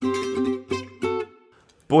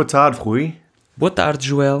Boa tarde, Rui. Boa tarde,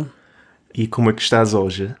 Joel. E como é que estás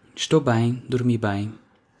hoje? Estou bem, dormi bem.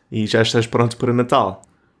 E já estás pronto para Natal?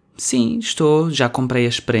 Sim, estou. Já comprei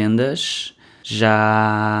as prendas,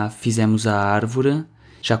 já fizemos a árvore,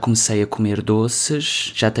 já comecei a comer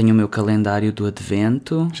doces, já tenho o meu calendário do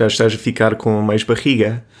advento. Já estás a ficar com mais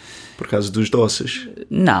barriga por causa dos doces?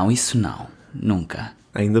 Não, isso não. Nunca.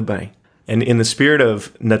 Ainda bem. And in the spirit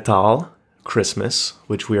of Natal, Christmas,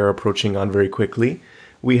 which we are approaching on very quickly,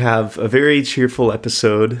 we have a very cheerful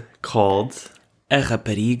episode called... A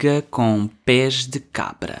rapariga com pés de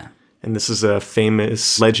cabra. And this is a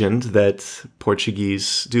famous legend that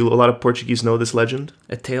Portuguese... Do a lot of Portuguese know this legend?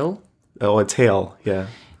 A tale? Oh, a tale, yeah.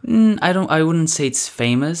 I wouldn't say it's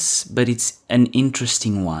famous, but it's an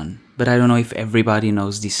interesting one. But I don't know if everybody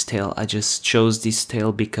knows this tale. I just chose this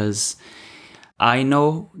tale because I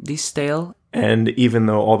know this tale. And even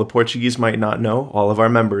though all the Portuguese might not know, all of our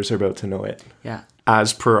members are about to know it. Yeah.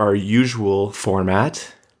 As per our usual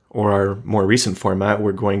format, or our more recent format,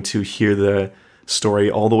 we're going to hear the story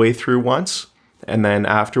all the way through once, and then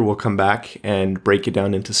after we'll come back and break it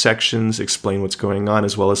down into sections, explain what's going on,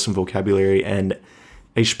 as well as some vocabulary and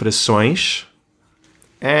expressões,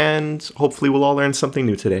 and hopefully we'll all learn something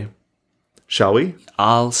new today. Shall we?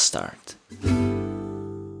 I'll start.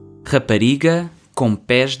 Rapariga com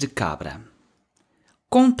pés de cabra.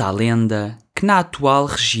 Conta a lenda que na atual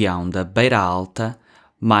região da Beira Alta,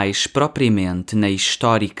 mais propriamente na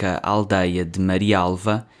histórica aldeia de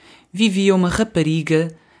Marialva, vivia uma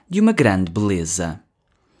rapariga de uma grande beleza.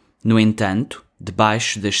 No entanto,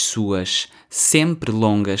 debaixo das suas sempre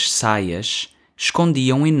longas saias,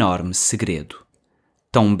 escondia um enorme segredo.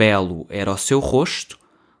 Tão belo era o seu rosto,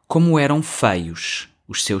 como eram feios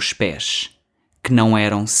os seus pés, que não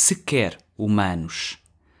eram sequer humanos.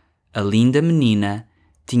 A linda menina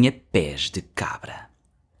tinha pés de cabra.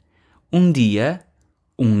 Um dia,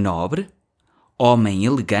 um nobre, homem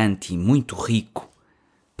elegante e muito rico,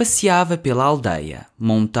 passeava pela aldeia,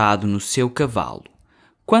 montado no seu cavalo,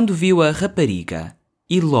 quando viu a rapariga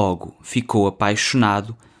e logo ficou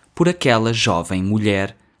apaixonado por aquela jovem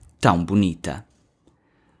mulher tão bonita.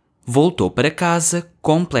 Voltou para casa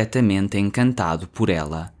completamente encantado por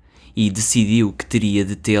ela e decidiu que teria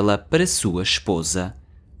de tê-la para sua esposa,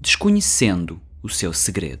 desconhecendo o seu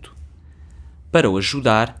segredo. Para o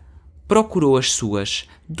ajudar, procurou as suas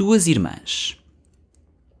 2 irmãs.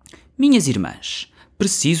 Minhas irmãs,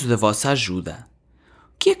 preciso da vossa ajuda.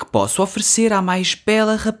 O que é que posso oferecer à mais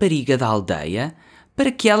bela rapariga da aldeia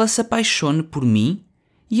para que ela se apaixone por mim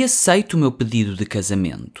e aceite o meu pedido de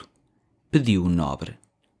casamento? Pediu o nobre.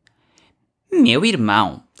 Meu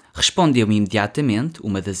irmão, respondeu imediatamente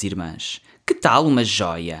uma das irmãs. Que tal uma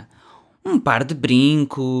joia? Um par de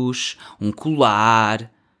brincos, um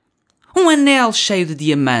colar, um anel cheio de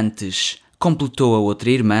diamantes, completou a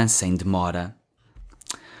outra irmã sem demora.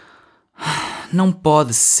 Não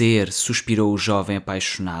pode ser, suspirou o jovem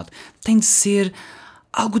apaixonado. Tem de ser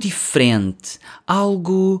algo diferente,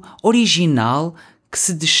 algo original que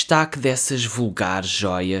se destaque dessas vulgares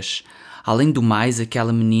joias. Além do mais,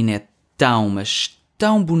 aquela menina é tão, mas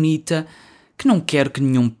tão bonita que não quero que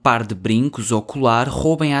nenhum par de brincos ou colar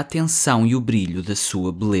roubem a atenção e o brilho da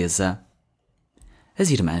sua beleza.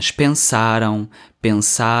 As irmãs pensaram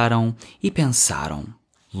e pensaram.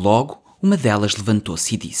 Logo, uma delas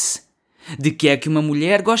levantou-se e disse: De que é que uma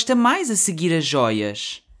mulher gosta mais a seguir as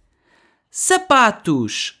joias?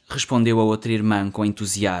 Sapatos! Respondeu a outra irmã com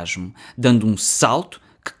entusiasmo, dando um salto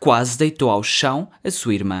que quase deitou ao chão a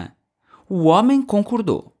sua irmã. O homem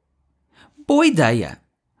concordou. Boa ideia!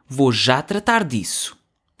 Vou já tratar disso.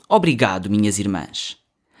 Obrigado, minhas irmãs.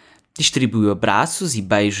 Distribuiu abraços e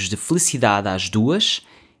beijos de felicidade às duas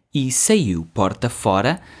e saiu porta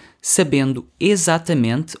fora, sabendo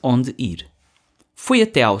exatamente onde ir. Foi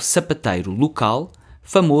até ao sapateiro local,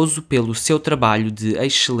 famoso pelo seu trabalho de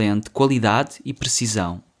excelente qualidade e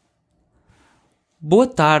precisão. Boa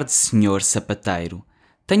tarde, senhor sapateiro.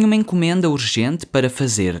 Tenho uma encomenda urgente para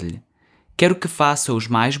fazer-lhe. Quero que faça os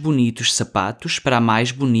mais bonitos sapatos para a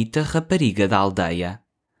mais bonita rapariga da aldeia.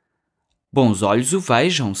 Bons olhos o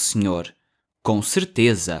vejam, senhor. Com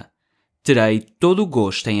certeza. Terei todo o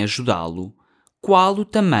gosto em ajudá-lo. Qual o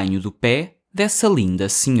tamanho do pé dessa linda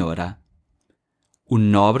senhora? O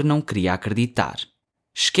nobre não queria acreditar.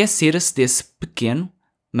 Esquecera-se desse pequeno,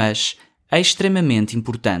 mas extremamente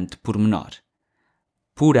importante pormenor.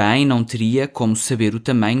 Porém, não teria como saber o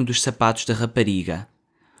tamanho dos sapatos da rapariga,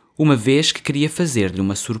 uma vez que queria fazer-lhe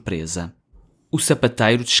uma surpresa. O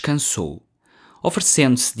sapateiro descansou,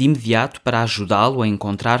 oferecendo-se de imediato para ajudá-lo a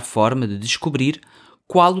encontrar forma de descobrir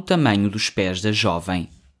qual o tamanho dos pés da jovem.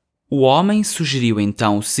 O homem sugeriu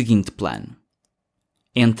então o seguinte plano.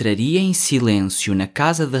 Entraria em silêncio na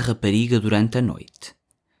casa da rapariga durante a noite.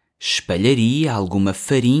 Espalharia alguma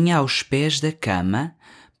farinha aos pés da cama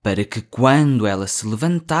para que, quando ela se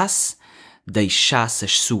levantasse, deixasse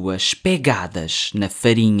as suas pegadas na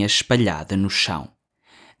farinha espalhada no chão.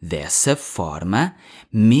 Dessa forma,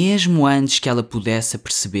 mesmo antes que ela pudesse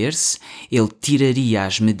aperceber-se, ele tiraria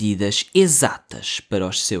as medidas exatas para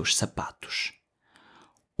os seus sapatos.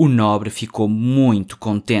 O nobre ficou muito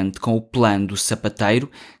contente com o plano do sapateiro,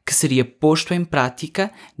 que seria posto em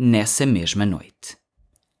prática nessa mesma noite.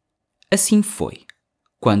 Assim foi.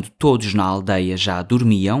 Quando todos na aldeia já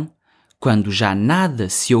dormiam, quando já nada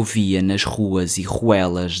se ouvia nas ruas e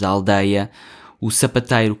ruelas da aldeia, o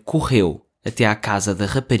sapateiro correu até à casa da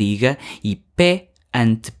rapariga e, pé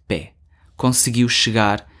ante pé, conseguiu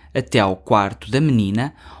chegar até ao quarto da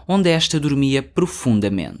menina, onde esta dormia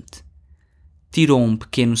profundamente. Tirou um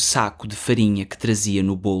pequeno saco de farinha que trazia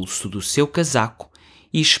no bolso do seu casaco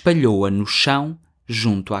e espalhou-a no chão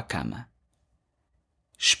junto à cama.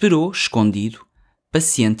 Esperou, escondido,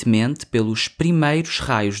 pacientemente pelos primeiros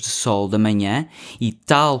raios de sol da manhã e,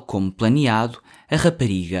 tal como planeado, a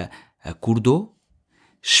rapariga acordou,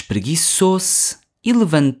 espreguiçou-se e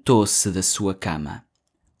levantou-se da sua cama.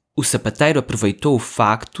 O sapateiro aproveitou o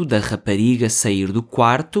facto da rapariga sair do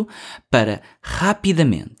quarto para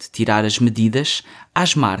rapidamente tirar as medidas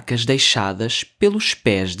às marcas deixadas pelos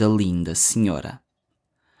pés da linda senhora.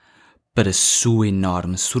 Para sua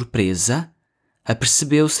enorme surpresa,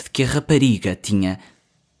 apercebeu-se de que a rapariga tinha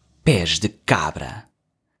pés de cabra.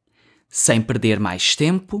 Sem perder mais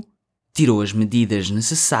tempo, tirou as medidas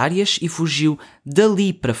necessárias e fugiu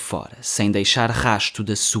dali para fora, sem deixar rasto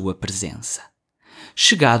da sua presença.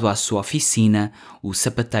 Chegado à sua oficina, o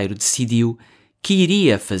sapateiro decidiu que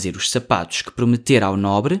iria fazer os sapatos que prometera ao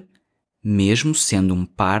nobre, mesmo sendo um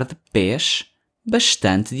par de pés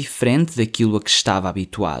bastante diferente daquilo a que estava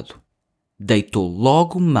habituado. Deitou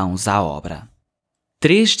logo mãos à obra.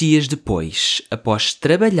 3 dias depois, após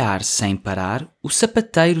trabalhar sem parar, o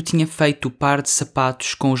sapateiro tinha feito o par de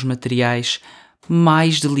sapatos com os materiais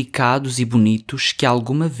mais delicados e bonitos que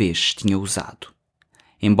alguma vez tinha usado,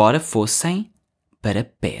 embora fossem para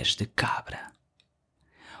pés de cabra.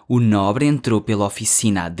 O nobre entrou pela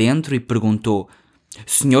oficina adentro e perguntou: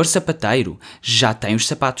 "Senhor sapateiro, já tem os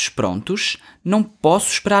sapatos prontos? Não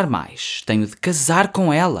posso esperar mais. Tenho de casar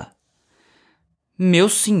com ela." "Meu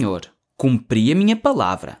senhor, cumpri a minha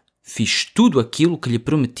palavra. Fiz tudo aquilo que lhe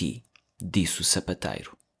prometi", disse o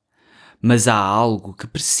sapateiro. "Mas há algo que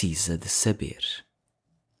precisa de saber."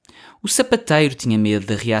 O sapateiro tinha medo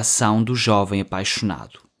da reação do jovem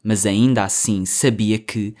apaixonado, mas ainda assim sabia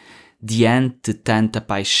que, diante de tanta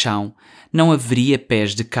paixão, não haveria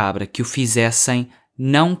pés de cabra que o fizessem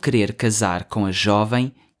não querer casar com a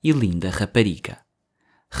jovem e linda rapariga.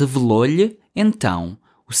 Revelou-lhe, então,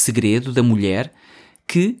 o segredo da mulher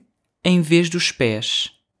que, em vez dos pés,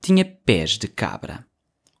 tinha pés de cabra.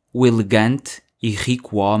 O elegante e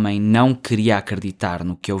rico homem não queria acreditar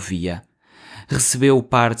no que ouvia. Recebeu o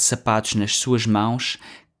par de sapatos nas suas mãos,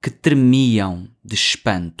 que tremiam de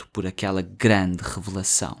espanto por aquela grande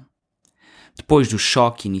revelação. Depois do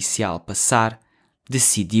choque inicial passar,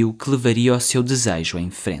 decidiu que levaria o seu desejo em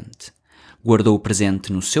frente. Guardou o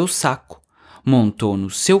presente no seu saco, montou no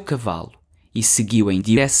seu cavalo e seguiu em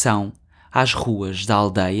direção às ruas da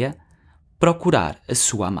aldeia procurar a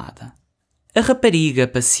sua amada. A rapariga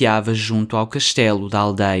passeava junto ao castelo da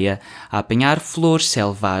aldeia a apanhar flores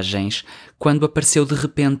selvagens quando apareceu de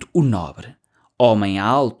repente o nobre, homem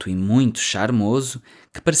alto e muito charmoso,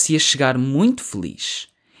 que parecia chegar muito feliz.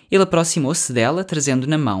 Ele aproximou-se dela, trazendo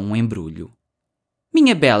na mão um embrulho.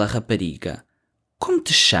 "Minha bela rapariga, como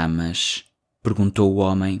te chamas?" perguntou o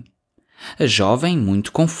homem. A jovem,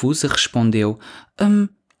 muito confusa, respondeu: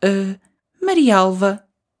 Marialva."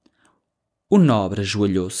 O nobre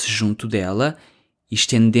ajoelhou-se junto dela e,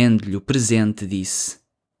 estendendo-lhe o presente, disse: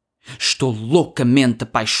 "Estou loucamente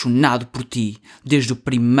apaixonado por ti desde o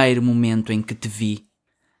primeiro momento em que te vi.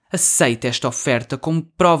 Aceita esta oferta como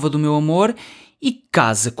prova do meu amor e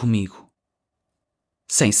casa comigo."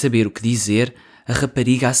 Sem saber o que dizer, a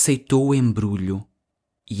rapariga aceitou o embrulho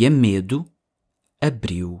e, a medo,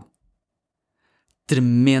 abriu.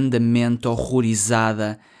 Tremendamente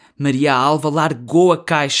horrorizada, Maria Alva largou a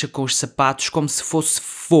caixa com os sapatos como se fosse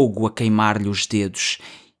fogo a queimar-lhe os dedos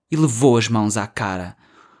e levou as mãos à cara.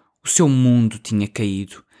 O seu mundo tinha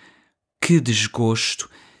caído. Que desgosto!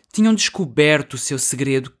 Tinham descoberto o seu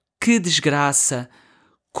segredo. Que desgraça!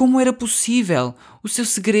 Como era possível? O seu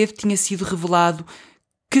segredo tinha sido revelado.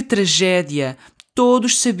 Que tragédia!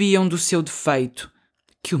 Todos sabiam do seu defeito.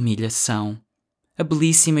 Que humilhação! A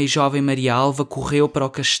belíssima e jovem Maria Alva correu para o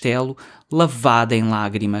castelo, lavada em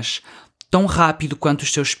lágrimas, tão rápido quanto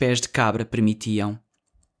os seus pés de cabra permitiam.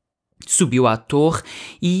 Subiu à torre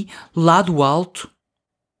e, lá do alto,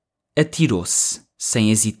 atirou-se,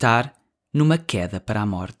 sem hesitar, numa queda para a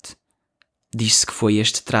morte. Diz-se que foi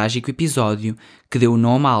este trágico episódio que deu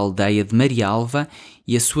nome à aldeia de Maria Alva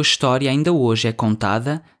e a sua história ainda hoje é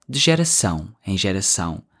contada de geração em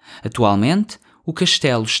geração. Atualmente, o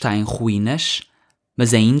castelo está em ruínas,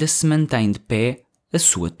 mas ainda se mantém de pé a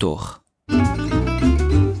sua torre.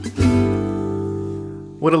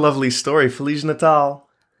 What a lovely story. Feliz Natal.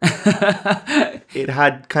 It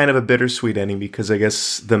had kind of a bittersweet ending because I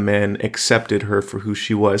guess the men accepted her for who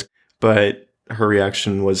she was, but her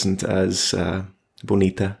reaction wasn't as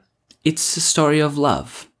bonita. It's a story of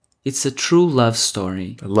love. It's a true love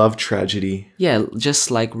story. A love tragedy. Yeah,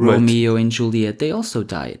 just like Romeo and Juliet, they also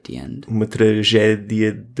die at the end. Uma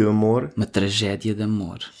tragédia de amor. Uma tragédia de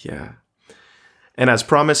amor. Yeah. And as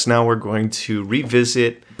promised, now we're going to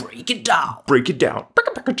revisit, Break it down,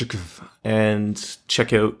 and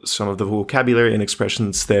check out some of the vocabulary and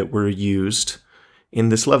expressions that were used in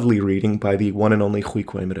this lovely reading by the one and only Rui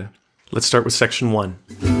Coimbra. Let's start with section 1.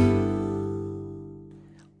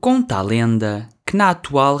 Conta a lenda que na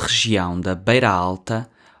atual região da Beira Alta,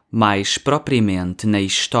 mais propriamente na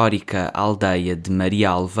histórica aldeia de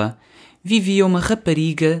Marialva, vivia uma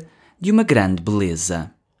rapariga de uma grande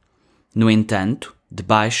beleza. No entanto,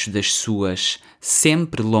 debaixo das suas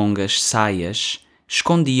sempre longas saias,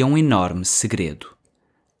 escondia um enorme segredo.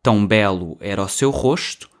 Tão belo era o seu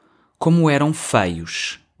rosto, como eram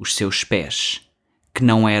feios os seus pés, que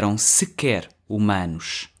não eram sequer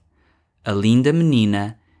humanos. A linda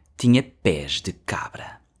menina tinha pés de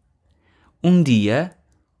cabra. Um dia,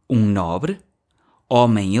 um nobre,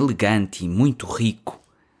 homem elegante e muito rico,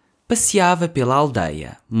 passeava pela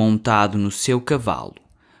aldeia, montado no seu cavalo,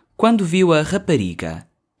 quando viu a rapariga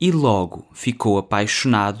e logo ficou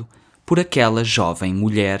apaixonado por aquela jovem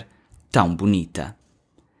mulher tão bonita.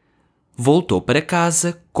 Voltou para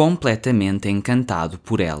casa completamente encantado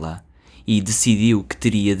por ela e decidiu que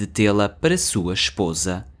teria de tê-la para sua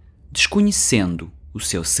esposa, desconhecendo o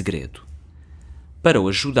seu segredo. Para o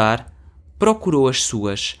ajudar, procurou as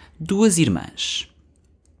suas 2 irmãs.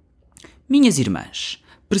 Minhas irmãs,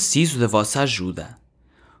 preciso da vossa ajuda.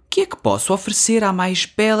 O que é que posso oferecer à mais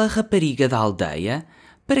bela rapariga da aldeia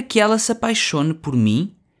para que ela se apaixone por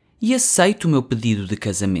mim e aceite o meu pedido de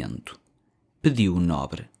casamento? Pediu o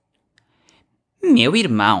nobre. Meu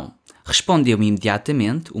irmão, respondeu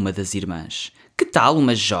imediatamente uma das irmãs. Que tal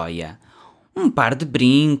uma joia? Um par de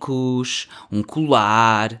brincos, um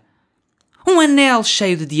colar, um anel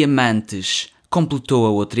cheio de diamantes, completou a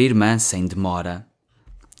outra irmã sem demora.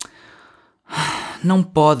 Não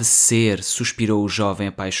pode ser, suspirou o jovem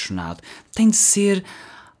apaixonado. Tem de ser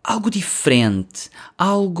algo diferente,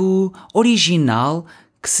 algo original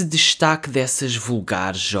que se destaque dessas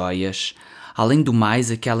vulgares joias. Além do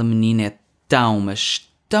mais, aquela menina é tão, mas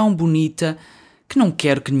tão bonita que não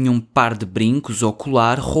quero que nenhum par de brincos ou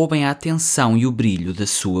colar roubem a atenção e o brilho da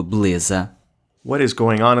sua beleza. What is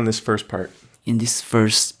going on in this first part? In this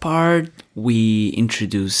first part, we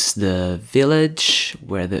introduce the village,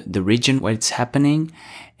 where the region where it's happening,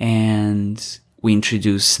 and we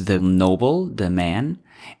introduce the noble, the man,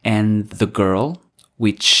 and the girl,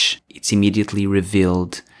 which it's immediately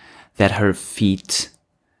revealed that her feet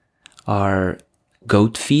are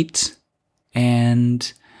goat feet,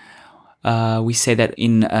 and we say that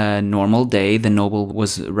in a normal day, the noble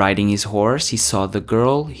was riding his horse, he saw the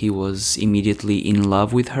girl, he was immediately in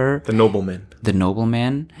love with her. The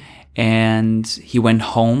nobleman, and he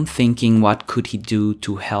went home thinking what could he do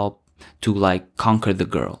to help to conquer the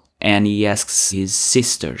girl. And he asks his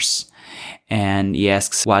sisters, and he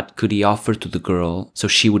asks what could he offer to the girl so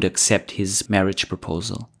she would accept his marriage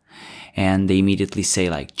proposal. And they immediately say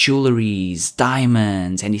jewelries,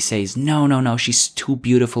 diamonds. And he says, no, she's too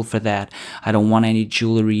beautiful for that. I don't want any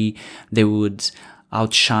jewelry. They would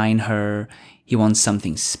outshine her. He wants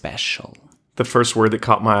something special. The first word that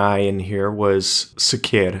caught my eye in here was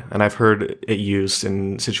sequer. And I've heard it used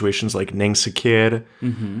in situations like nem sequer.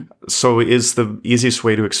 Mm-hmm. So is the easiest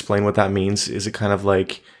way to explain what that means? Is it kind of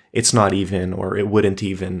like it's not even or it wouldn't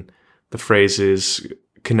even? The phrase is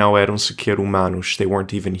que não eram sequer humanos. They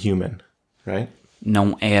weren't even human, right?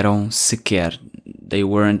 Não eram sequer. They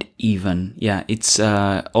weren't even. Yeah, it's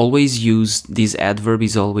always used, this adverb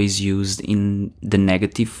is always used in the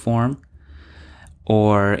negative form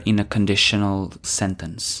or in a conditional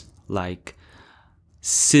sentence.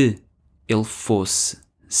 Se ele fosse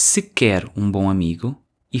sequer bom amigo,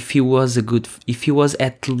 if he was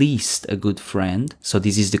at least a good friend, so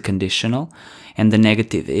this is the conditional, and the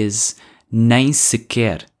negative is nem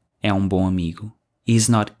sequer é bom amigo. He's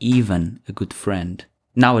not even a good friend.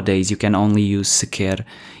 Nowadays, you can only use sequer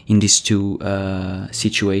in these two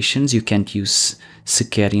situations. You can't use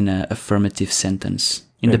sequer in an affirmative sentence.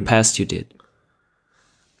 In the past, you did.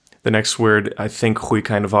 The next word, I think Rui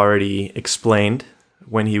kind of already explained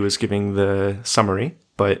when he was giving the summary,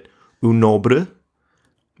 but o nobre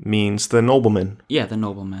means the nobleman. Yeah, the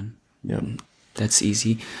nobleman. Yeah. That's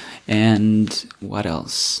easy. And what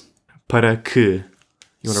else? Para que.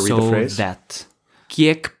 You want to read the phrase? So that. Que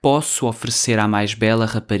é que posso oferecer à mais bela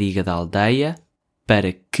rapariga da aldeia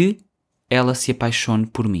para que ela se apaixone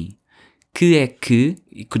por mim? Que é que,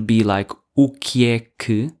 it could be like o que é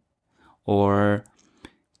que, or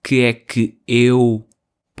que é que eu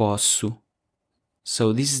posso.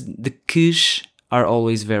 So the ques are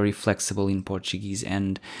always very flexible in Portuguese,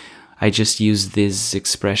 and I just use this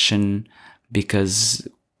expression because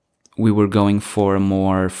we were going for a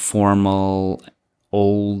more formal,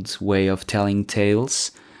 old way of telling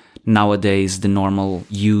tales. Nowadays, the normal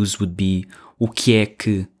use would be o que é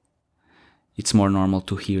que. It's more normal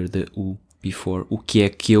to hear the o before. O que é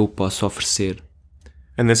que eu posso oferecer?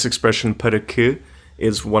 And this expression para que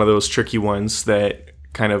is one of those tricky ones that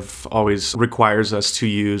kind of always requires us to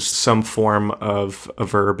use some form of a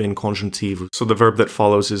verb in conjuntivo. So the verb that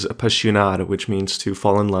follows is apaixonar, which means to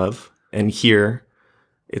fall in love. And here,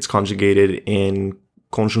 it's conjugated in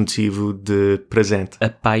conjuntivo de presente.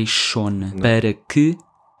 Apaixone. Para que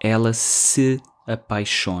ela se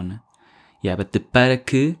apaixone. Yeah, but the para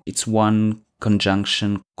que, it's one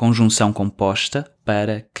conjunction, conjunção composta,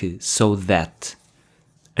 para que, so that.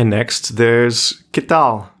 And next, there's que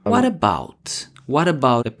tal? What about? What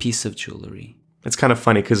about a piece of jewelry? It's kind of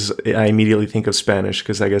funny because I immediately think of Spanish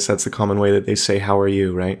because I guess that's the common way that they say, how are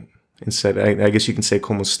you, right? Instead, I guess you can say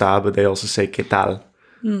como está, but they also say que tal.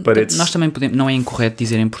 But it's... Nós também podemos, não é incorreto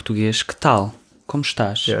dizer em português que tal, como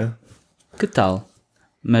estás? Yeah. Que tal?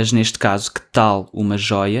 Mas neste caso, que tal uma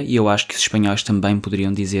joia? E eu acho que os espanhóis também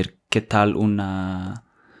poderiam dizer que tal uma...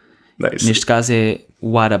 Nice. Neste caso é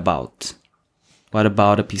what about? What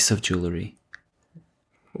about a piece of jewelry?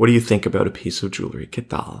 What do you think about a piece of jewelry? Que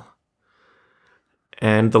tal?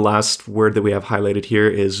 And the last word that we have highlighted here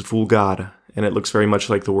is vulgar, and it looks very much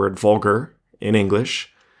like the word vulgar in English.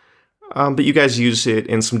 But you guys use it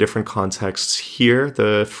in some different contexts. Here,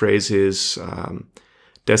 the phrase is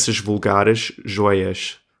dessas vulgares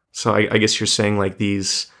joias. So I guess you're saying like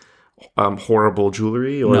these horrible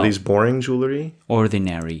jewelry or these boring jewelry?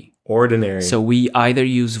 Ordinary. Ordinary. So we either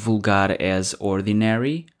use vulgar as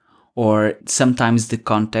ordinary, or sometimes the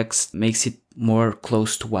context makes it more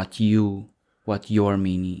close to what you're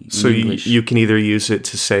meaning in so English. You can either use it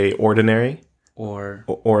to say ordinary or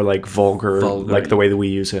like vulgar, like the way that we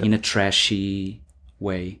use it. In a trashy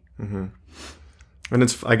way. Mm-hmm.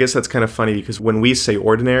 And I guess that's kind of funny because when we say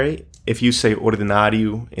ordinary, if you say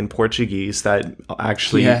ordinário in Portuguese, that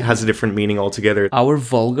actually has a different meaning altogether. Our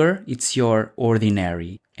vulgar, it's your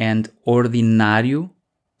ordinary. And ordinário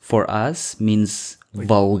for us means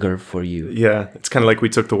vulgar for you. Yeah, it's kind of like we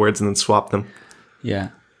took the words and then swapped them.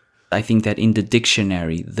 Yeah. I think that in the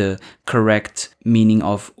dictionary, the correct meaning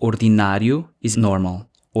of ordinário is normal.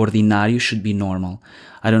 Ordinário should be normal.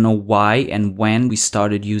 I don't know why and when we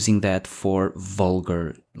started using that for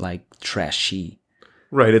vulgar, like trashy.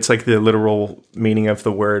 Right, it's like the literal meaning of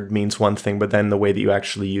the word means one thing, but then the way that you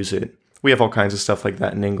actually use it. We have all kinds of stuff like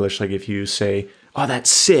that in English, like if you say, oh, that's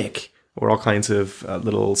sick, or all kinds of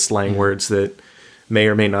little slang words that may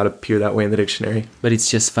or may not appear that way in the dictionary. But it's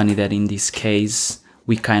just funny that in this case,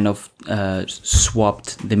 we kind of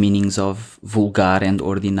swapped the meanings of vulgar and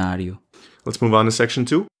ordinário. Let's move on to section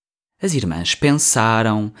 2. As irmãs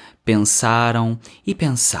pensaram, pensaram e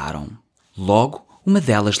pensaram. Logo, uma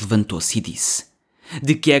delas levantou-se e disse: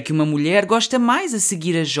 De que é que uma mulher gosta mais a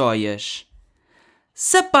seguir as joias?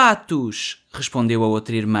 Sapatos! Respondeu a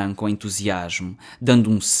outra irmã com entusiasmo, dando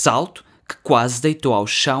um salto que quase deitou ao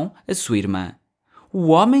chão a sua irmã. O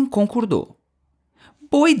homem concordou.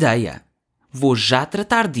 Boa ideia! Vou já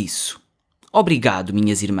tratar disso. Obrigado,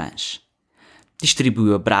 minhas irmãs.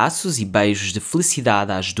 Distribuiu abraços e beijos de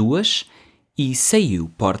felicidade às duas e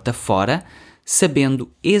saiu porta fora,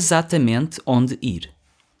 sabendo exatamente onde ir.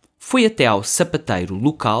 Foi até ao sapateiro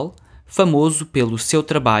local, famoso pelo seu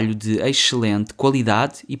trabalho de excelente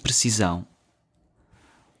qualidade e precisão.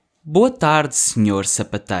 Boa tarde, senhor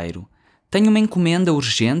sapateiro. Tenho uma encomenda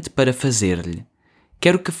urgente para fazer-lhe.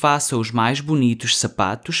 Quero que faça os mais bonitos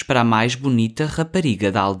sapatos para a mais bonita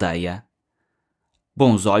rapariga da aldeia.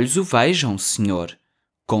 Bons olhos o vejam, senhor.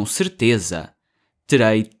 Com certeza.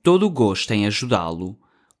 Terei todo o gosto em ajudá-lo.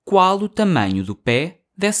 Qual o tamanho do pé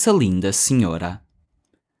dessa linda senhora?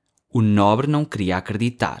 O nobre não queria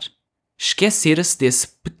acreditar. Esquecera-se desse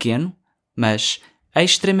pequeno, mas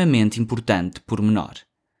extremamente importante pormenor.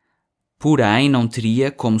 Porém, não teria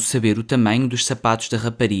como saber o tamanho dos sapatos da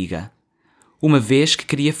rapariga, uma vez que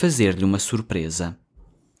queria fazer-lhe uma surpresa.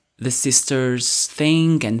 The sisters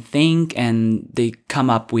think and they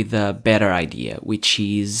come up with a better idea, which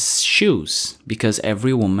is shoes, because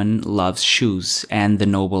every woman loves shoes, and the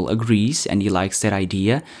noble agrees and he likes that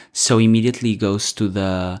idea, so immediately goes to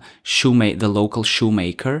the local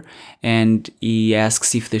shoemaker, and he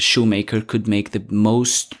asks if the shoemaker could make the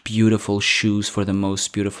most beautiful shoes for the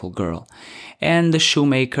most beautiful girl. And the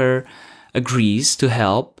shoemaker agrees to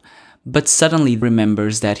help, but suddenly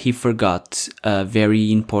remembers that he forgot a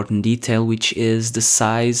very important detail, which is the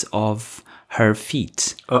size of her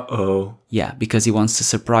feet. Uh-oh. Yeah, because he wants to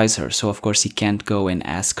surprise her, so of course he can't go and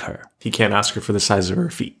ask her. He can't ask her for the size of her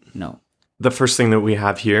feet. No. The first thing that we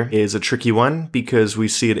have here is a tricky one because we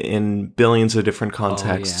see it in billions of different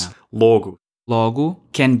contexts. Logo. Logo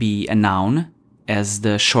can be a noun as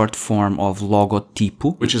the short form of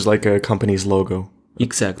logotipo. Which is like a company's logo.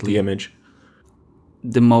 Exactly. The image.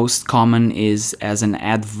 The most common is as an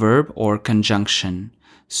adverb or conjunction.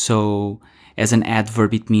 So, as an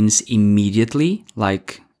adverb, it means immediately,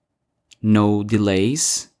 like no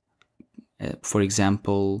delays. For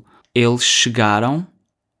example, eles chegaram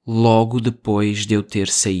logo depois de eu ter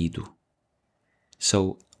saído.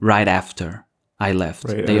 So, right after I left.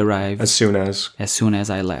 Right, They arrived as soon as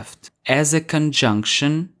I left. As a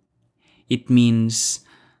conjunction, it means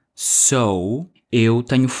so, eu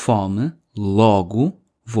tenho fome, logo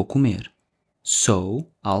vou comer. So,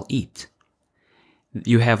 I'll eat.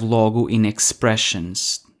 You have logo in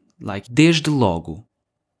expressions, like desde logo,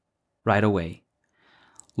 right away.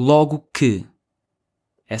 Logo que,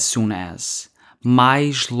 as soon as.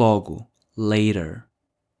 Mais logo, later.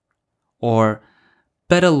 Or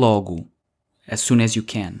para logo, as soon as you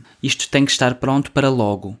can. Isto tem que estar pronto para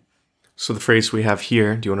logo. So the phrase we have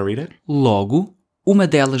here, do you want to read it? Logo, uma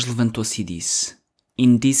delas levantou-se e disse.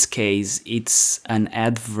 In this case, it's an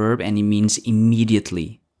adverb and it means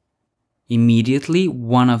immediately. Immediately,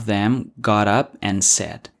 one of them got up and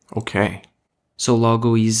said. Okay. So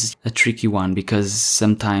logo is a tricky one because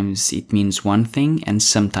sometimes it means one thing and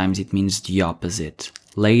sometimes it means the opposite.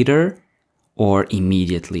 Later or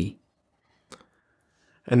immediately.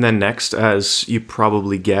 And then next, as you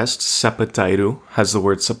probably guessed, sapateiro has the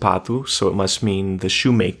word sapato, so it must mean the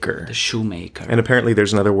shoemaker. The shoemaker. And apparently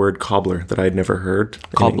there's another word, cobbler, that I'd never heard.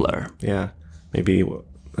 Cobbler. Yeah. Maybe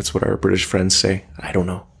that's what our British friends say. I don't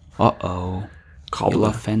know. Uh-oh. Cobbler. You'll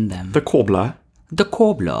offend them. The cobbler. The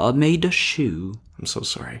cobbler made a shoe. I'm so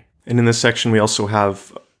sorry. And in this section, we also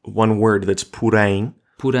have one word that's porém.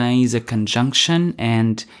 Porém is a conjunction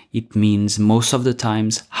and it means most of the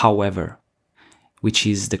times, however, which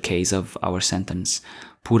is the case of our sentence.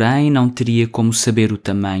 Porém, não teria como saber o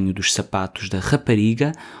tamanho dos sapatos da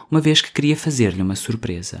rapariga, uma vez que queria fazer-lhe uma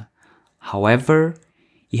surpresa. However,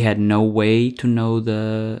 he had no way to know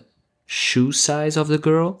the shoe size of the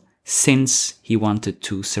girl, since he wanted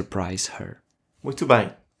to surprise her. Muito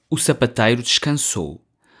bem. O sapateiro descansou,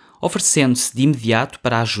 oferecendo-se de imediato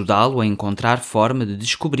para ajudá-lo a encontrar forma de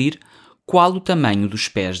descobrir qual o tamanho dos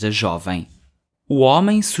pés da jovem. O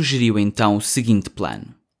homem sugeriu então o seguinte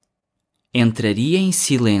plano. Entraria em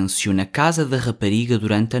silêncio na casa da rapariga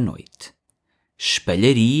durante a noite.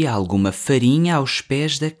 Espalharia alguma farinha aos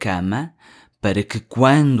pés da cama para que,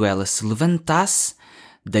 quando ela se levantasse,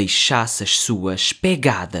 deixasse as suas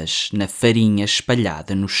pegadas na farinha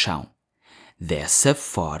espalhada no chão. Dessa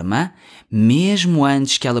forma, mesmo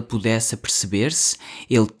antes que ela pudesse aperceber-se,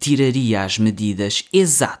 ele tiraria as medidas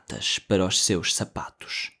exatas para os seus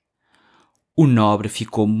sapatos. O nobre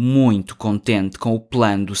ficou muito contente com o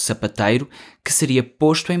plano do sapateiro que seria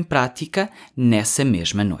posto em prática nessa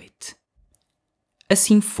mesma noite.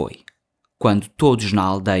 Assim foi. Quando todos na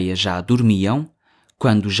aldeia já dormiam,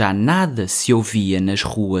 quando já nada se ouvia nas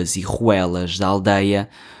ruas e ruelas da aldeia,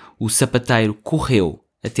 o sapateiro correu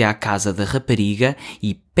até à casa da rapariga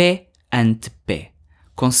e, pé ante pé,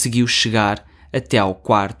 conseguiu chegar até ao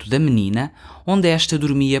quarto da menina, onde esta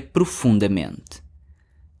dormia profundamente.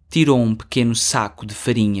 Tirou um pequeno saco de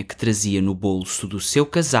farinha que trazia no bolso do seu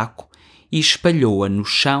casaco e espalhou-a no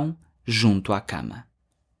chão junto à cama.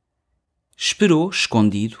 Esperou,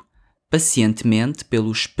 escondido, pacientemente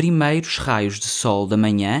pelos primeiros raios de sol da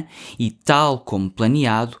manhã e, tal como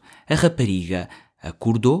planeado, a rapariga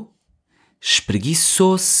acordou,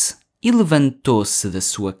 espreguiçou-se e levantou-se da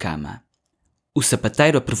sua cama. O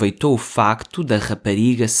sapateiro aproveitou o facto da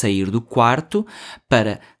rapariga sair do quarto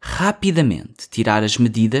para rapidamente tirar as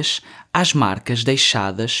medidas às marcas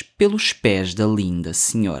deixadas pelos pés da linda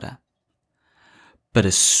senhora.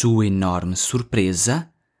 Para sua enorme surpresa,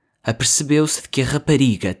 apercebeu-se de que a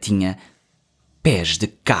rapariga tinha pés de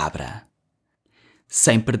cabra.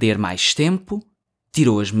 Sem perder mais tempo,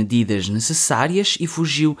 tirou as medidas necessárias e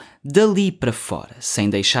fugiu dali para fora, sem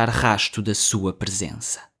deixar rasto da sua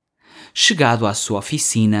presença. Chegado à sua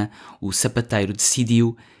oficina, o sapateiro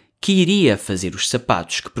decidiu que iria fazer os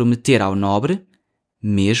sapatos que prometera ao nobre,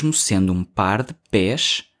 mesmo sendo um par de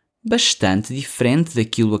pés bastante diferente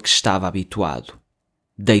daquilo a que estava habituado.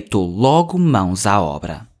 Deitou logo mãos à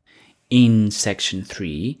obra. In section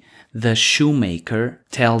 3, the shoemaker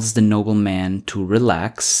tells the nobleman to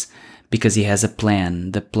relax because he has a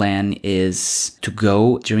plan. The plan is to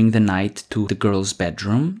go during the night to the girl's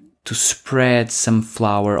bedroom, to spread some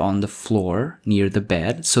flour on the floor near the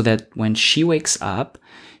bed so that when she wakes up,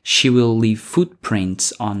 she will leave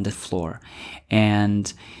footprints on the floor.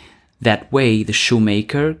 And that way the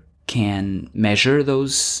shoemaker can measure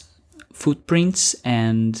those footprints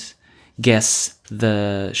and guess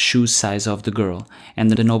the shoe size of the girl.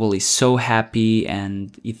 And the noble is so happy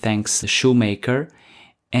and he thanks the shoemaker,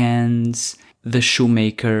 and the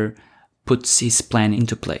shoemaker puts his plan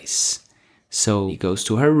into place. So he goes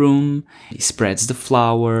to her room, he spreads the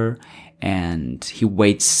flour, and he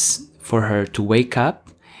waits for her to wake up,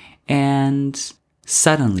 and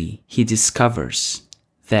suddenly he discovers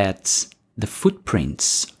that the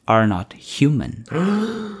footprints are not human.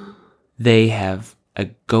 They have a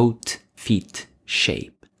goat feet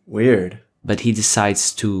shape. Weird. But he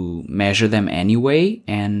decides to measure them anyway,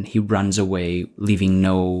 and he runs away, leaving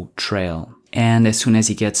no trail. And as soon as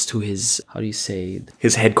he gets to his, how do you say?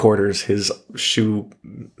 His headquarters, his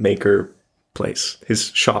shoemaker place,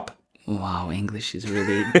 his shop. Wow, English is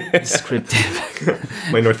really descriptive.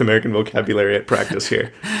 My North American vocabulary at practice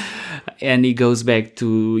here. And he goes back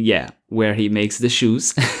to, where he makes the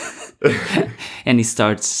shoes. And he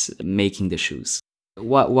starts making the shoes.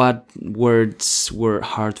 What words were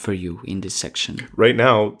hard for you in this section? Right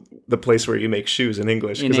now, the place where you make shoes in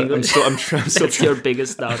English. In English? I'm still That's your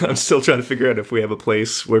biggest doubt. I'm still trying to figure out if we have a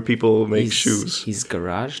place where people make shoes. His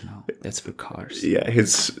garage? No, that's for cars. Yeah,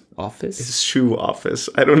 his Office? His shoe office.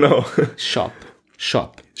 I don't know. Shop.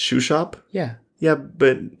 Shoe shop? Yeah. Yeah,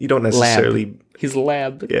 but you don't necessarily... Lab. His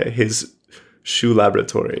lab. Yeah, his shoe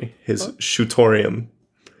laboratory. His shoetorium.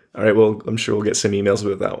 All right, well, I'm sure we'll get some emails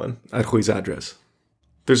about that one. At Rui's address.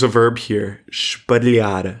 There's a verb here,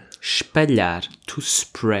 espalhar. Espalhar, to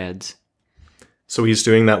spread. So he's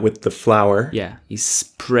doing that with the flour. Yeah, he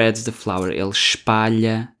spreads the flour. Ele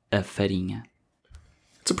espalha a farinha.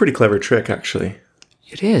 It's a pretty clever trick, actually.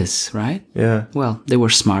 It is, right? Yeah. Well, they were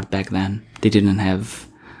smart back then. They didn't have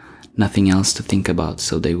nothing else to think about,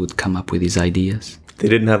 so they would come up with these ideas. They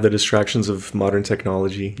didn't have the distractions of modern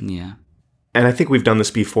technology. Yeah. And I think we've done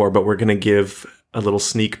this before, but we're going to give a little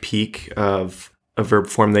sneak peek of a verb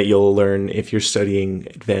form that you'll learn if you're studying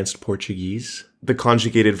advanced Portuguese. The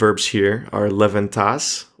conjugated verbs here are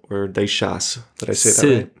levantas or deixas. Did I say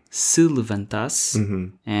that right? Se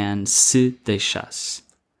levantasse and se deixasse.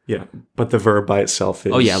 Yeah, but the verb by itself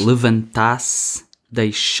is... Oh yeah, levantasse,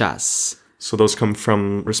 deixasse. So those come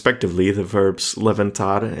from, respectively, the verbs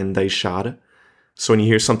levantar and deixar. So when you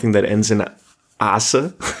hear something that ends in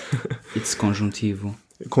asa... It's conjuntivo.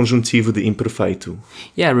 Conjuntivo de imperfeito.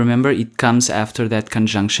 Yeah, remember it comes after that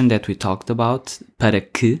conjunction that we talked about. Para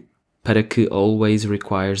que. Para que always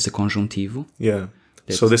requires the conjuntivo. Yeah.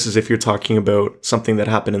 So this is if you're talking about something that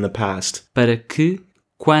happened in the past. Para que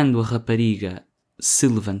quando a rapariga se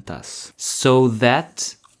levantasse. So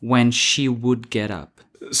that when she would get up.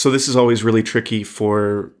 So this is always really tricky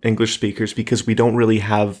for English speakers because we don't really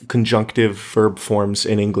have conjunctive verb forms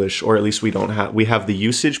in English, or at least we have the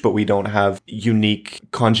usage, but we don't have unique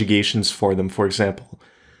conjugations for them, for example.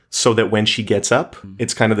 So that when she gets up,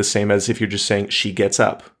 it's kind of the same as if you're just saying she gets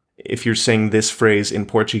up. If you're saying this phrase in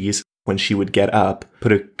Portuguese, when she would get up,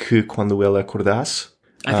 para que quando ela acordasse.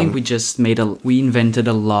 I think we invented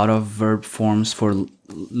a lot of verb forms for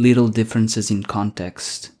little differences in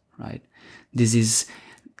context, right? This is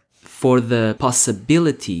for the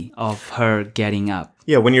possibility of her getting up.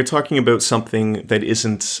 Yeah, when you're talking about something that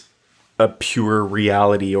isn't a pure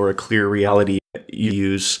reality or a clear reality, you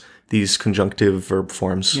use these conjunctive verb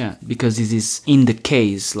forms. Yeah, because this is in the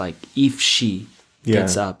case, like if she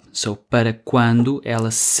gets up. So, para quando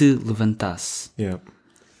ela se levantasse. Yeah.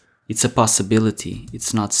 It's a possibility.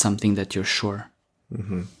 It's not something that you're sure.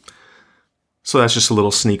 Mm-hmm. So that's just a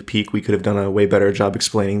little sneak peek. We could have done a way better job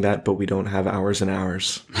explaining that, but we don't have hours and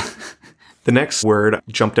hours. The next word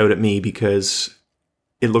jumped out at me because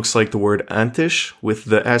it looks like the word antish with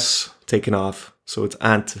the S taken off. So it's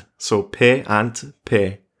ant. So pe, ant,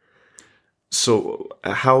 pe. So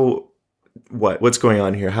what's going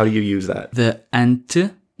on here? How do you use that? The ante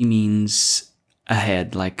means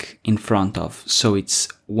ahead, like in front of. So it's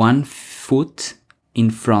one foot in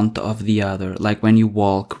front of the other. Like when you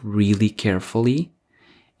walk really carefully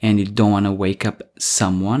and you don't want to wake up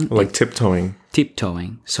someone. Like tiptoeing.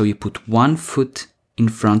 Tiptoeing. So you put one foot in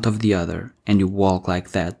front of the other and you walk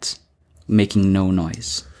like that, making no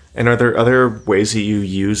noise. And are there other ways that you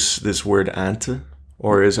use this word ante?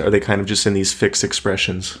 Or are they kind of just in these fixed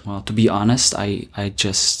expressions? Well, to be honest, I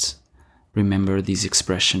just remember this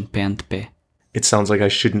expression, pe ante pe. It sounds like I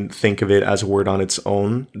shouldn't think of it as a word on its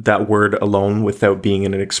own. That word alone, without being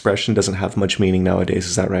in an expression, doesn't have much meaning nowadays.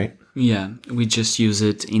 Is that right? Yeah, we just use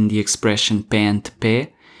it in the expression pe ante pe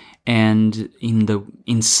and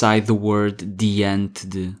inside the word diante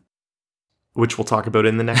de. Which we'll talk about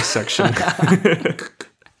in the next section.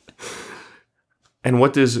 And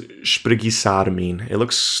what does espreguiçar mean? It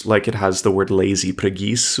looks like it has the word lazy.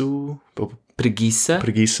 Preguiço? Preguiça?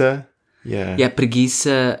 Preguiça? Yeah. Yeah,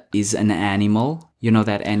 preguiça is an animal. You know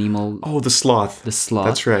that animal? Oh, the sloth. The sloth.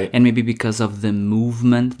 That's right. And maybe because of the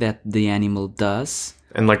movement that the animal does.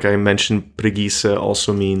 And like I mentioned, preguiça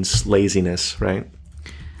also means laziness, right?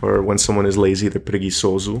 Or when someone is lazy, they're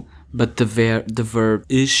preguiçoso. But the verb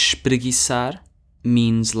espreguiçar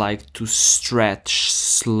means like to stretch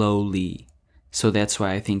slowly. So that's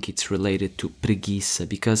why I think it's related to preguiça.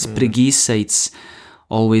 Because preguiça, it's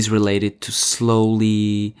always related to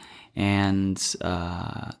slowly and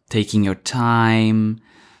taking your time.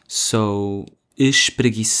 So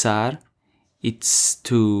espreguiçar, it's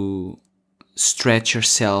to stretch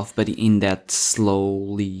yourself, but in that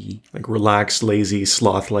slowly... Like relaxed, lazy,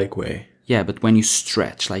 sloth-like way. Yeah, but when you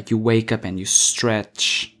stretch, like you wake up and you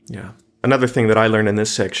stretch. Yeah. Another thing that I learned in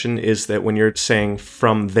this section is that when you're saying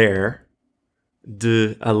from there,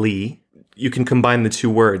 de ali, you can combine the two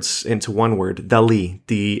words into one word. Dali,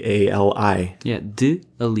 D-A-L-I. Yeah, de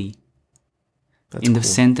ali. That's In cool. the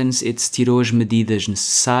sentence, it's tirou as medidas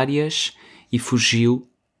necessárias e fugiu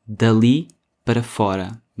dali para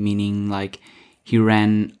fora. Meaning like he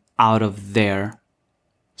ran out of there.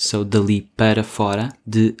 So dali para fora,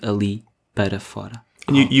 de ali para fora.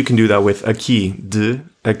 And you can do that with aqui. De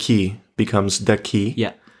aqui becomes daqui.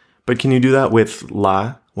 Yeah. But can you do that with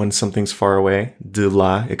lá when something's far away? De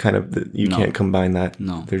lá, it kind of, you No. can't combine that.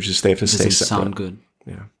 No. They have to stay Doesn't separate. sound good.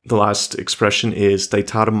 Yeah. The last expression is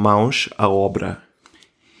deitar mãos à obra.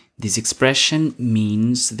 This expression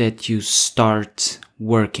means that you start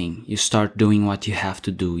working. You start doing what you have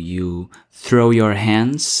to do. You throw your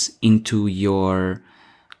hands into your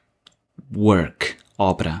work,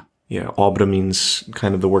 obra. Yeah, obra means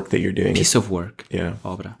kind of the work that you're doing. Piece of work, Yeah.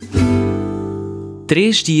 obra.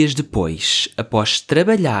 3 dias depois, após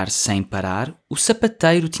trabalhar sem parar, o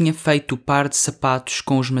sapateiro tinha feito o par de sapatos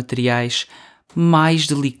com os materiais mais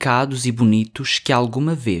delicados e bonitos que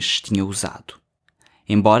alguma vez tinha usado,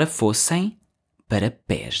 embora fossem para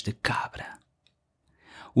pés de cabra.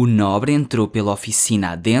 O nobre entrou pela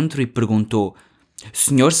oficina adentro e perguntou: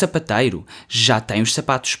 Senhor sapateiro, já tem os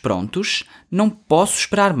sapatos prontos? Não posso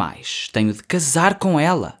esperar mais. Tenho de casar com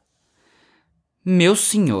ela. Meu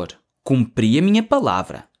senhor, cumpri a minha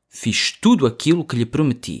palavra. Fiz tudo aquilo que lhe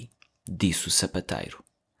prometi, disse o sapateiro.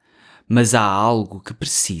 Mas há algo que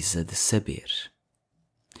precisa de saber.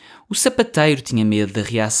 O sapateiro tinha medo da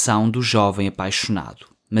reação do jovem apaixonado,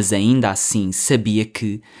 mas ainda assim sabia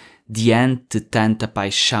que, diante de tanta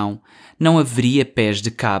paixão, não haveria pés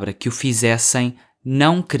de cabra que o fizessem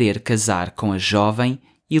não querer casar com a jovem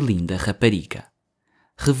e linda rapariga.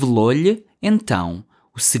 Revelou-lhe, então,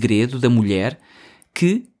 o segredo da mulher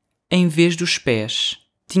que, em vez dos pés,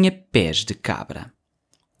 tinha pés de cabra.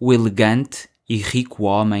 O elegante e rico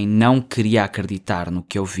homem não queria acreditar no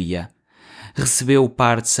que ouvia. Recebeu o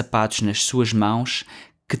par de sapatos nas suas mãos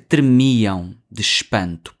que tremiam de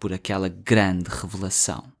espanto por aquela grande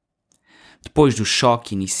revelação. Depois do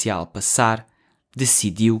choque inicial passar,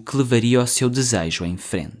 decidiu que levaria o seu desejo em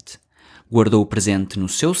frente. Guardou o presente no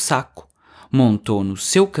seu saco, montou no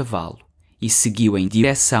seu cavalo e seguiu em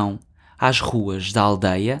direção às ruas da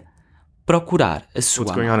aldeia procurar a sua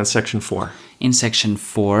What's going on in section 4? In section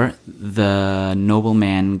 4, the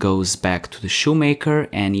nobleman goes back to the shoemaker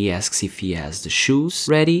and he asks if he has the shoes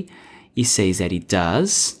ready. He says that he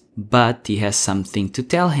does, but he has something to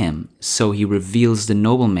tell him. So he reveals the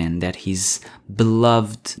nobleman that his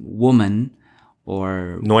beloved woman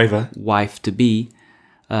or Noiva. wife-to-be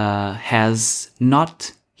has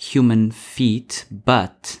not human feet,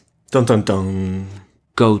 but Dun dun dun.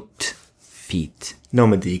 goat feet. No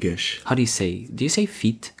me digas. How do you say? Do you say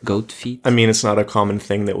feet? Goat feet? I mean, it's not a common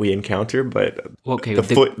thing that we encounter, but Okay,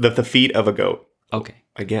 the feet of a goat, okay.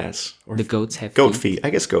 I guess. Or The goats have goat feet. feet. I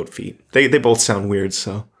guess goat feet. They both sound weird,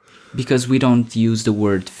 so. Because we don't use the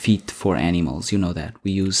word feet for animals, you know that.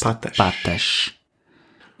 We use Patas. patas.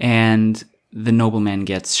 And the nobleman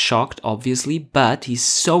gets shocked, obviously, but he's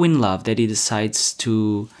so in love that he decides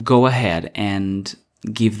to go ahead and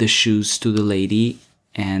give the shoes to the lady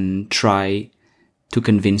and try to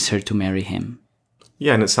convince her to marry him.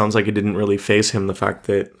 Yeah, and it sounds like it didn't really faze him, the fact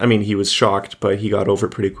that, I mean, he was shocked, but he got over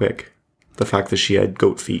it pretty quick. The fact that she had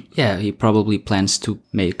goat feet. Yeah, he probably plans to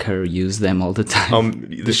make her use them all the time.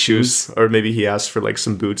 The shoes, or maybe he asked for like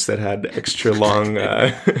some boots that had extra long,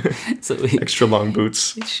 So extra long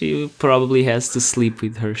boots. she probably has to sleep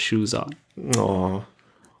with her shoes on. Aw.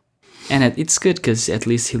 And it's good because at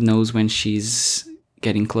least he knows when she's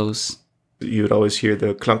getting close. You would always hear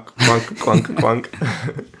the clunk, clunk, clunk, clunk.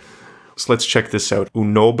 So let's check this out. O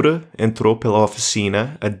nobre entrou pela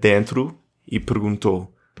oficina adentro e perguntou.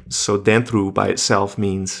 So dentro by itself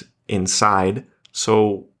means inside.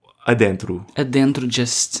 So adentro. Adentro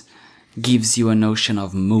just gives you a notion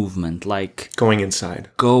of movement, like Going inside.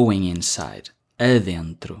 going inside.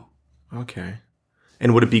 Adentro. Okay.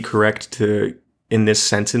 And would it be correct to, in this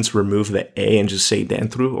sentence, remove the A and just say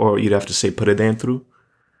dentro? Or you'd have to say para dentro?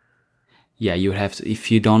 Yeah, you have to,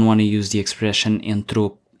 if you don't want to use the expression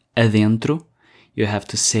entrou adentro, you have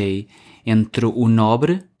to say entrou o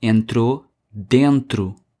nobre, entrou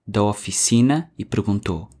dentro da oficina e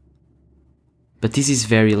perguntou. But this is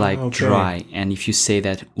very dry, and if you say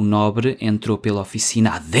that o nobre entrou pela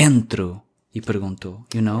oficina adentro e perguntou,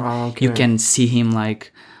 you know, Okay. you can see him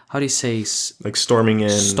like, how do you say, Like storming in.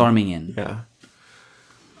 storming in. Yeah.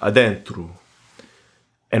 Adentro.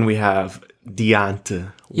 And we have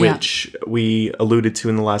diante, Yeah. which we alluded to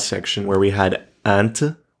in the last section where we had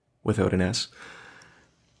ante without an S.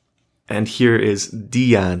 And here is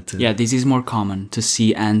diante. Yeah, this is more common to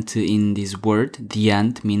see ante in this word.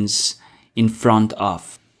 Diante means in front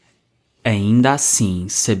of. Ainda assim,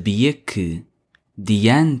 sabia que,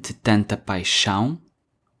 diante tanta paixão,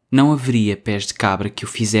 não haveria pés de cabra que o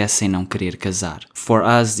fizessem não querer casar. For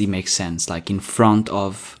us, it makes sense, like in front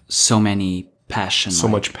of so many passion. So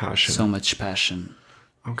much passion. So much passion.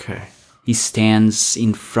 Okay. He stands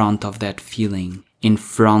in front of that feeling, in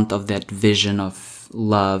front of that vision of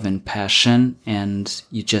love and passion, and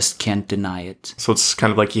you just can't deny it. So it's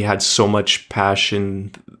kind of like he had so much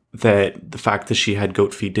passion that the fact that she had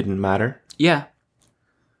goat feet didn't matter. Yeah.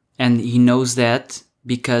 And he knows that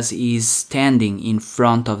because he's standing in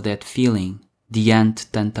front of that feeling, diante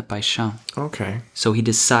tanta paixão. Okay. So he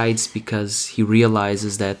decides because he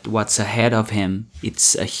realizes that what's ahead of him,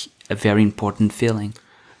 it's a very important feeling.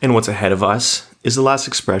 And what's ahead of us is the last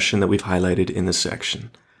expression that we've highlighted in this section.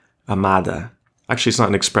 Amada. Actually, it's not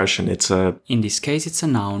an expression, it's a... In this case, it's a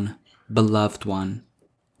noun, beloved one.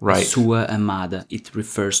 Right. Sua amada. It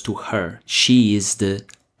refers to her. She is the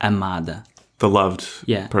amada. The loved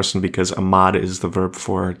Yeah. person, because amada is the verb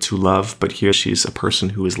for to love, but here she's a person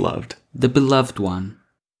who is loved. The beloved one.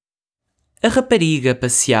 A rapariga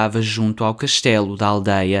passeava junto ao castelo da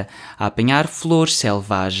aldeia a apanhar flores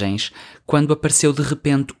selvagens quando apareceu de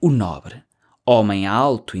repente o nobre, homem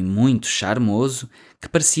alto e muito charmoso que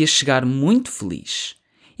parecia chegar muito feliz.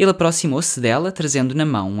 Ele aproximou-se dela trazendo na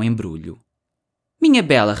mão um embrulho. Minha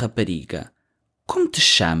bela rapariga, como te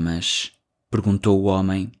chamas? Perguntou o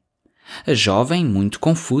homem. A jovem, muito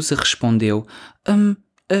confusa, respondeu: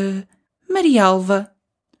 Maria Alva.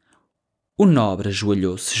 O nobre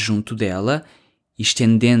ajoelhou-se junto dela e,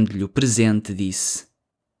 estendendo-lhe o presente, disse: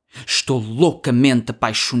 Estou loucamente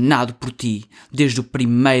apaixonado por ti desde o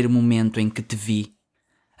primeiro momento em que te vi.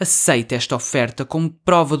 Aceita esta oferta como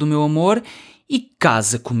prova do meu amor e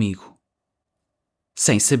casa comigo.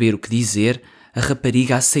 Sem saber o que dizer, a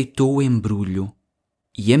rapariga aceitou o embrulho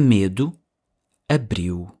e, a medo,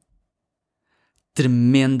 abriu.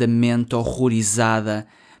 Tremendamente horrorizada,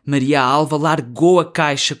 Maria Alva largou a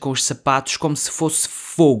caixa com os sapatos como se fosse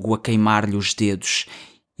fogo a queimar-lhe os dedos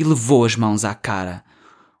e levou as mãos à cara.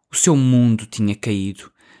 O seu mundo tinha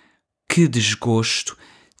caído. Que desgosto!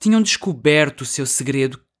 Tinham descoberto o seu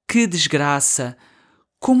segredo. Que desgraça!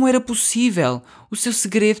 Como era possível? O seu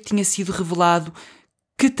segredo tinha sido revelado.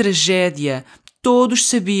 Que tragédia! Todos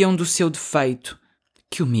sabiam do seu defeito.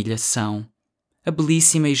 Que humilhação! A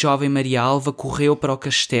belíssima e jovem Maria Alva correu para o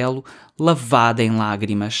castelo, lavada em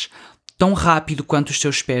lágrimas, tão rápido quanto os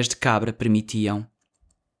seus pés de cabra permitiam.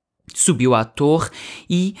 Subiu à torre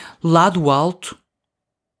e, lá do alto,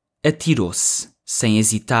 atirou-se, sem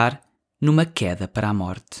hesitar, numa queda para a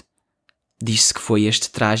morte. Diz-se que foi este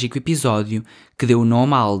trágico episódio que deu o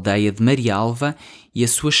nome à aldeia de Marialva e a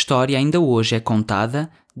sua história ainda hoje é contada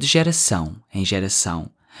de geração em geração.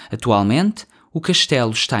 Atualmente, o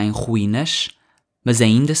castelo está em ruínas, mas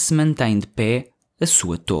ainda se mantém de pé a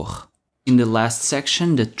sua torre. In the last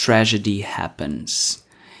section, the tragedy happens.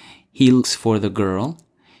 He looks for the girl.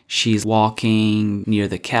 She's walking near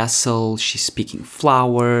the castle. She's picking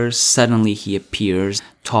flowers. Suddenly he appears,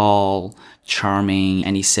 tall, charming,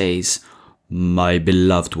 and he says, "My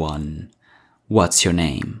beloved one, what's your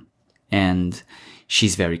name?" And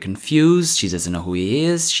she's very confused. She doesn't know who he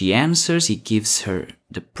is. She answers. He gives her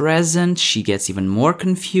the present. She gets even more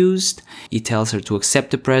confused. He tells her to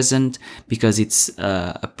accept the present because it's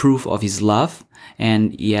a proof of his love.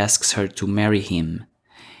 And he asks her to marry him.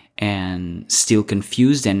 And still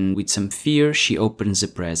confused and with some fear, she opens the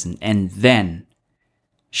present. And then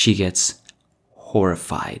she gets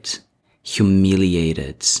horrified,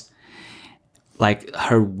 humiliated. Like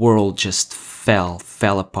her world just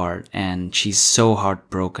fell apart, and she's so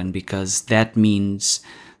heartbroken because that means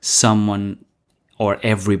someone or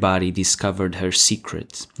everybody discovered her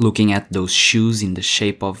secret. Looking at those shoes in the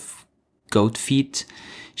shape of goat feet,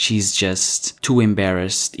 she's just too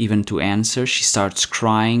embarrassed even to answer. She starts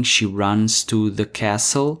crying. She runs to the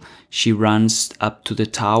castle. She runs up to the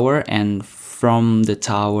tower, and from the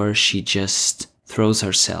tower she just throws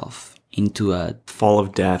herself into the Fall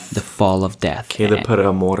of death. fall of death. Queda para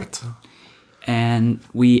a morte. And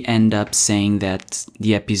we end up saying that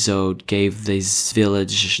the episode gave this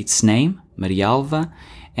village its name, Marialva,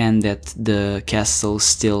 and that the castle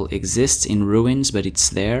still exists in ruins, but it's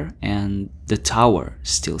there, and the tower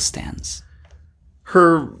still stands.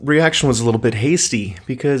 Her reaction was a little bit hasty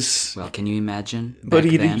because, Well, can you imagine? but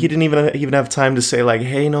back he then? didn't even have time to say like,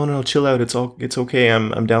 "Hey, no, chill out. It's okay.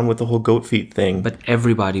 I'm down with the whole goat feet thing." But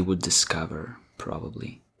everybody would discover,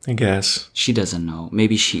 probably. I guess. She doesn't know.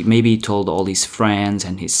 Maybe he told all his friends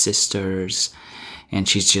and his sisters, and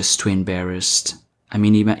she's just too embarrassed. I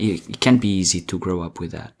mean, it can't be easy to grow up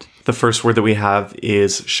with that. The first word that we have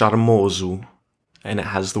is charmoso, and it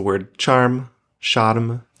has the word charm,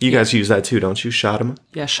 charme. You guys use that too, don't you? Charme.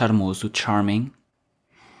 Yeah, charmoso, charming.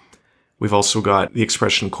 We've also got the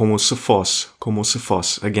expression como se fosse, como se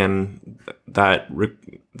fosse. Again,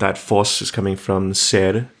 that fosse is coming from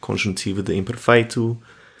ser, conjuntivo de imperfeito.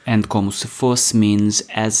 And como se fosse means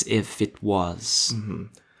as if it was.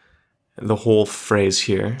 The whole phrase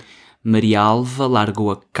here. Marialva largou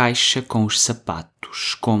a caixa com os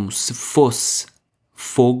sapatos, como se fosse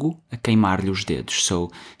fogo a queimar-lhe os dedos. So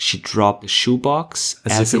she dropped the shoebox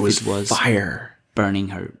As if it was fire. burning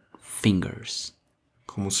her fingers.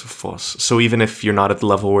 Como se fosse. So even if you're not at the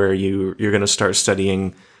level where you're going to start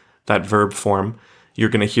studying that verb form, you're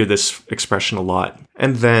going to hear this expression a lot.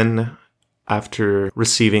 And then, after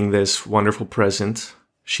receiving this wonderful present,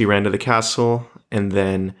 she ran to the castle, and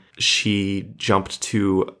then she jumped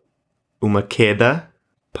to uma queda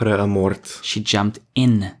para a morte. She jumped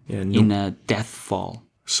in a death fall.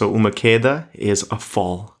 So uma queda is a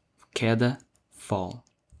fall. Queda, fall.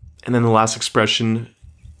 And then the last expression,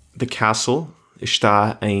 the castle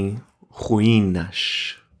está em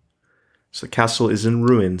ruínas. So the castle is in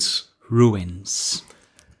ruins. Ruins.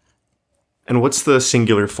 And what's the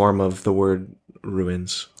singular form of the word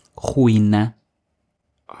ruins? Ruína.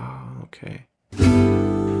 Okay.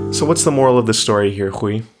 So what's the moral of the story here,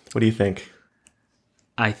 Rui? What do you think?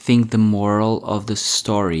 I think the moral of the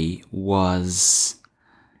story was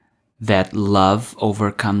that love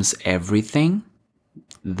overcomes everything.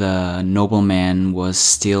 The nobleman was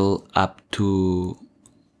still up to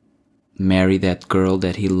marry that girl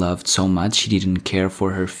that he loved so much. He didn't care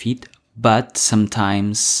for her feet. But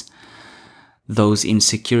sometimes those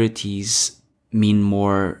insecurities mean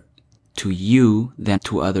more to you than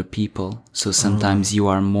to other people. So sometimes you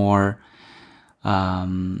are more...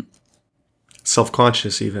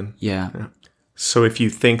 self-conscious even. Yeah. So if you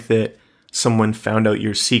think that someone found out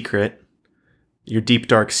your secret, your deep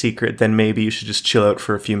dark secret, then maybe you should just chill out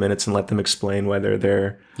for a few minutes and let them explain whether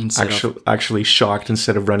they're actually shocked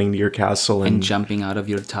instead of running to your castle And jumping out of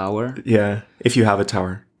your tower. Yeah, if you have a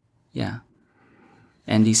tower. Yeah.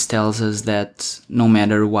 And this tells us that no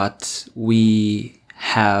matter what we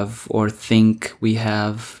have or think we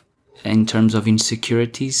have in terms of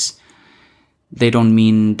insecurities, they don't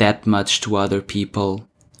mean that much to other people,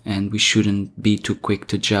 and we shouldn't be too quick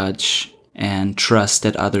to judge and trust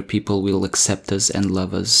that other people will accept us and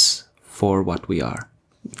love us for what we are.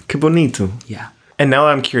 Que bonito. Yeah. And now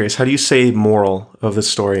I'm curious, how do you say moral of the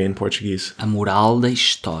story in Portuguese? A moral da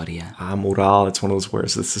história. Ah, moral, it's one of those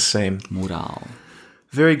words that's the same. Moral.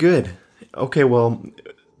 Very good. Okay, well,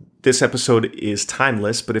 this episode is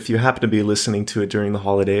timeless, but if you happen to be listening to it during the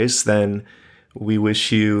holidays, then we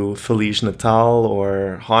wish you Feliz Natal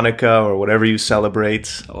or Hanukkah or whatever you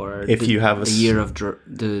celebrate. Or if you have the year of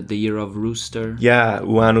the year of rooster. Yeah,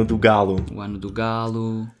 o Ano do Galo. O Ano do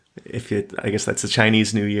Galo. I guess that's the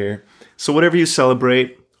Chinese New Year. So whatever you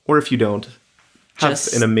celebrate, or if you don't, have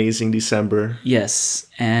an amazing December. Yes,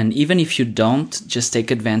 and even if you don't, just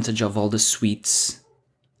take advantage of all the sweets.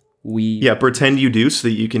 Pretend you do so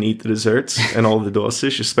that you can eat the desserts and all the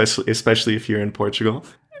doces, especially if you're in Portugal.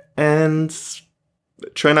 And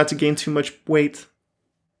try not to gain too much weight.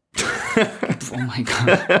 Oh my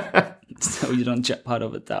God. So you don't jump out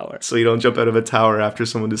of a tower. So you don't jump out of a tower after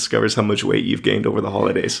someone discovers how much weight you've gained over the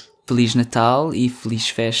holidays. Feliz Natal e Feliz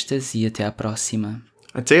Festas e até à próxima.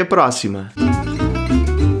 Até a próxima.